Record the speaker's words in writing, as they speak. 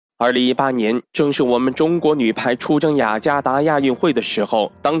2018年正是我们中国女排出征雅加达亚运会的时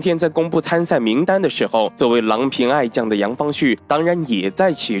候，当天在公布参赛名单的时候，作为郎平爱将的杨方旭当然也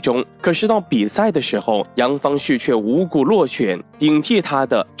在其中。可是到比赛的时候，杨方旭却无故落选，顶替他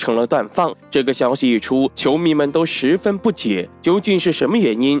的成了段放。这个消息一出，球迷们都十分不解，究竟是什么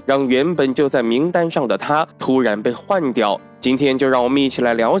原因让原本就在名单上的他突然被换掉？今天就让我们一起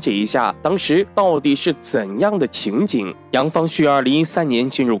来了解一下当时到底是怎样的情景。杨方旭2013年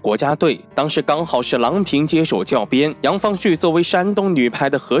进入国家队，当时刚好是郎平接手教鞭。杨方旭作为山东女排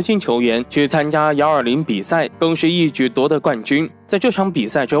的核心球员，去参加120比赛，更是一举夺得冠军。在这场比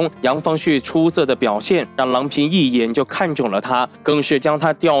赛中，杨方旭出色的表现让郎平一眼就看中了他，更是将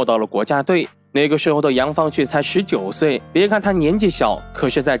他调到了国家队。那个时候的杨方旭才19岁，别看他年纪小，可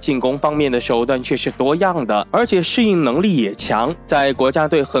是在进攻方面的手段却是多样的，而且适应能力也强。在国家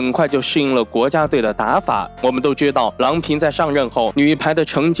队很快就适应了国家队的打法。我们都知道，郎平在上任后，女排的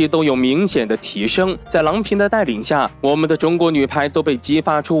成绩都有明显的提升。在郎平的带领下，我们的中国女排都被激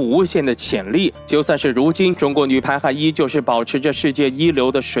发出无限的潜力。就算是如今，中国女排还依旧是保持着世界一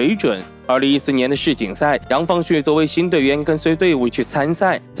流的水准。2014年的世锦赛，杨方旭作为新队员跟随队伍去参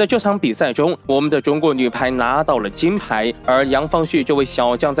赛。在这场比赛中，我们的中国女排拿到了金牌，而杨方旭这位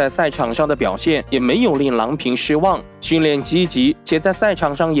小将在赛场上的表现也没有令郎平失望。训练积极，且在赛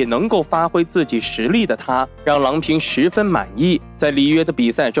场上也能够发挥自己实力的他，让郎平十分满意。在里约的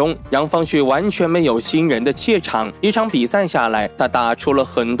比赛中，杨方旭完全没有新人的怯场，一场比赛下来，他打出了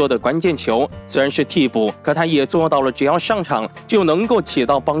很多的关键球。虽然是替补，可他也做到了只要上场就能够起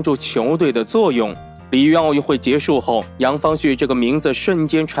到帮助球队的作用。里约奥运会结束后，杨方旭这个名字瞬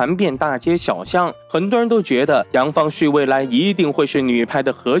间传遍大街小巷，很多人都觉得杨方旭未来一定会是女排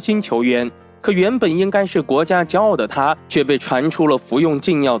的核心球员。可原本应该是国家骄傲的他，却被传出了服用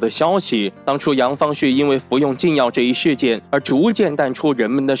禁药的消息。当初杨方旭因为服用禁药这一事件而逐渐淡出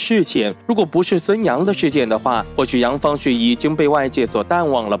人们的视线，如果不是孙杨的事件的话，或许杨方旭已经被外界所淡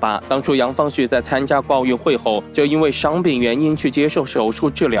忘了吧。当初杨方旭在参加过奥运会后，就因为伤病原因去接受手术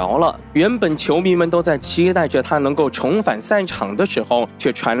治疗了。原本球迷们都在期待着他能够重返赛场的时候，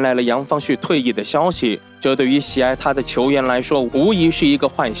却传来了杨方旭退役的消息。这对于喜爱他的球员来说，无疑是一个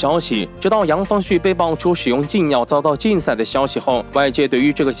坏消息。直到杨方旭被爆出使用禁药遭到禁赛的消息后，外界对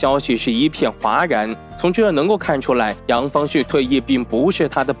于这个消息是一片哗然。从这能够看出来，杨方旭退役并不是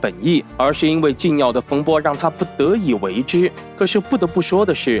他的本意，而是因为禁药的风波让他不得已为之。可是不得不说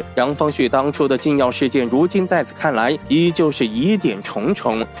的是，杨方旭当初的禁药事件，如今在此看来依旧是疑点重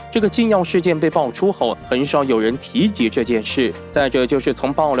重。这个禁药事件被爆出后，很少有人提及这件事。再者就是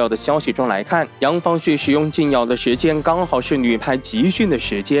从爆料的消息中来看，杨方旭使用禁药的时间刚好是女排集训的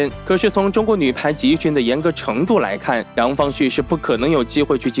时间。可是从中国女排集训的严格程度来看，杨方旭是不可能有机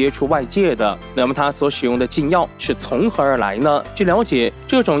会去接触外界的。那么他所使用的禁药是从何而来呢？据了解，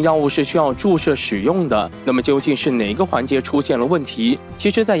这种药物是需要注射使用的。那么究竟是哪个环节出现了问题？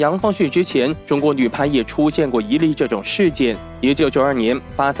其实在杨方旭之前，中国女排也出现过一例这种事件。1992年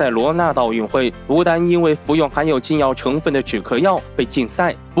巴塞罗那的奥运会，不但因为服用含有禁药成分的止咳药被禁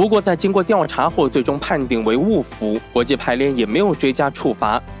赛，不过在经过调查后最终判定为误服，国际排联也没有追加处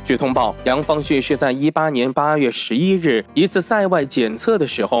罚。据通报，杨方旭是在18年8月11日一次赛外检测的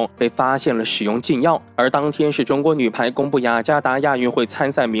时候被发现了使用禁药，而当天是中国女排公布雅加达亚运会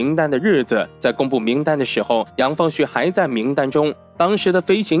参赛名单的日子。在公布名单的时候，杨方旭还在名单中，当时的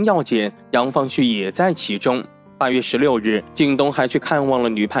飞行药检，杨方旭也在其中。8月16日，靳东还去看望了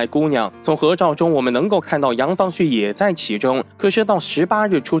女排姑娘。从合照中我们能够看到杨方旭也在其中。可是到18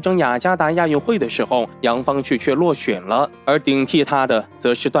日出征雅加达亚运会的时候，杨方旭却落选了，而顶替他的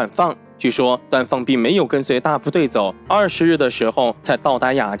则是段放。据说段放并没有跟随大部队走，20日的时候才到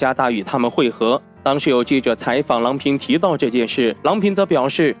达雅加达与他们会合。当时有记者采访郎平提到这件事，郎平则表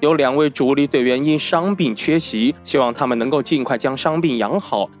示有2位主力队员因伤病缺席，希望他们能够尽快将伤病养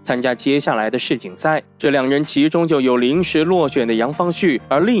好，参加接下来的世锦赛。这2人其中就有临时落选的杨方旭，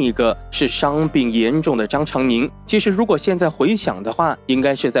而另一个是伤病严重的张常宁。其实如果现在回想的话，应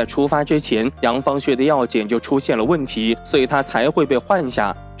该是在出发之前，杨方旭的药检就出现了问题，所以他才会被换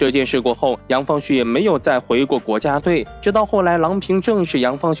下。这件事过后，杨方旭也没有再回过国家队，直到后来郎平证实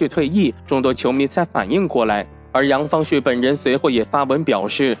杨方旭退役，众多球迷才反应过来。而杨方旭本人随后也发文表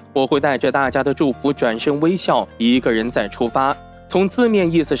示，我会带着大家的祝福转身微笑，一个人再出发。从字面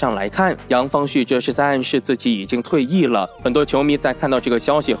意思上来看，杨方旭这是在暗示自己已经退役了。很多球迷在看到这个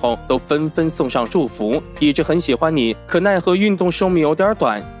消息后，都纷纷送上祝福。一直很喜欢你，可奈何运动寿命有点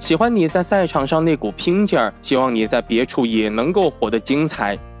短，喜欢你在赛场上那股拼劲儿，希望你在别处也能够活得精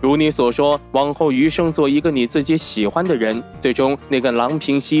彩。如你所说，往后余生做一个你自己喜欢的人。最终，那个郎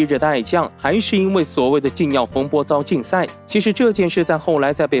平昔日的爱将，还是因为所谓的禁药风波遭禁赛。其实这件事在后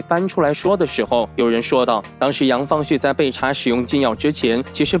来再被翻出来说的时候，有人说到，当时杨方旭在被查使用禁药之前，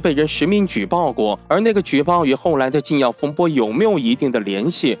其实被人实名举报过，而那个举报与后来的禁药风波有没有一定的联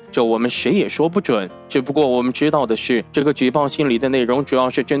系，这我们谁也说不准。只不过我们知道的是，这个举报信里的内容主要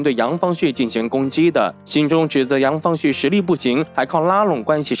是针对杨方旭进行攻击的，信中指责杨方旭实力不行，还靠拉拢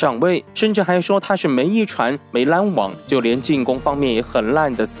关系上位，甚至还说他是没遗传、没拦网，就连进攻方面也很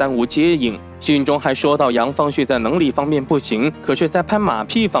烂的三无接应。信中还说到杨方旭在能力方面不行，可是在拍马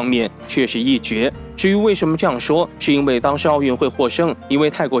屁方面却是一绝。至于为什么这样说，是因为当时奥运会获胜，因为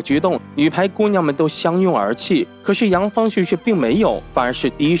太过激动，女排姑娘们都相拥而泣，可是杨方旭却并没有，反而是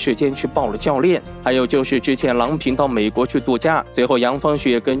第一时间去报了教练。还有就是之前郎平到美国去度假，随后杨方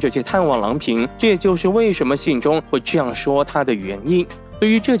旭也跟着去探望郎平，这也就是为什么信中会这样说他的原因。对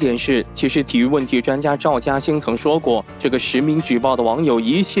于这件事，其实体育问题专家赵嘉兴曾说过，这个实名举报的网友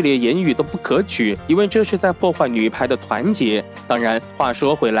一系列言语都不可取，因为这是在破坏女排的团结。当然，话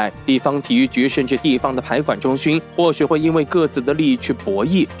说回来，地方体育局甚至地方的排管中心，或许会因为各自的利益去博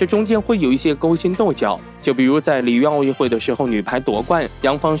弈，这中间会有一些勾心斗角。就比如在里约奥运会的时候，女排夺冠，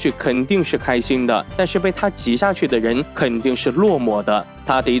杨方旭肯定是开心的，但是被他挤下去的人肯定是落寞的。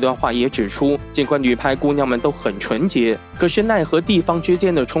他的一段话也指出，尽管女排姑娘们都很纯洁，可是奈何地方之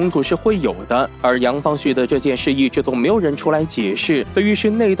间的冲突是会有的，而杨方旭的这件事一直都没有人出来解释，对于是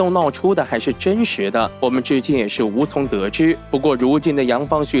内斗闹出的还是真实的，我们至今也是无从得知。不过如今的杨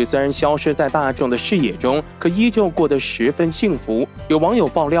方旭虽然消失在大众的视野中，可依旧过得十分幸福。有网友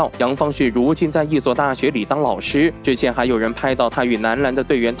爆料，杨方旭如今在一所大学里当老师，之前还有人拍到他与男篮的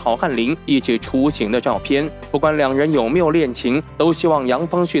队员陶汉林一起出行的照片。不管两人有没有恋情，都希望杨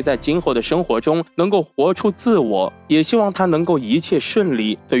方旭在今后的生活中能够活出自我，也希望他能够一切顺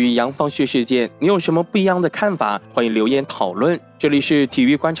利。对于杨方旭事件，你有什么不一样的看法？欢迎留言讨论。这里是体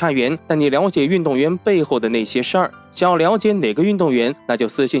育观察员，带你了解运动员背后的那些事儿。想要了解哪个运动员，那就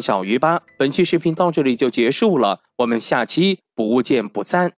私信小鱼吧。本期视频到这里就结束了，我们下期不见不散。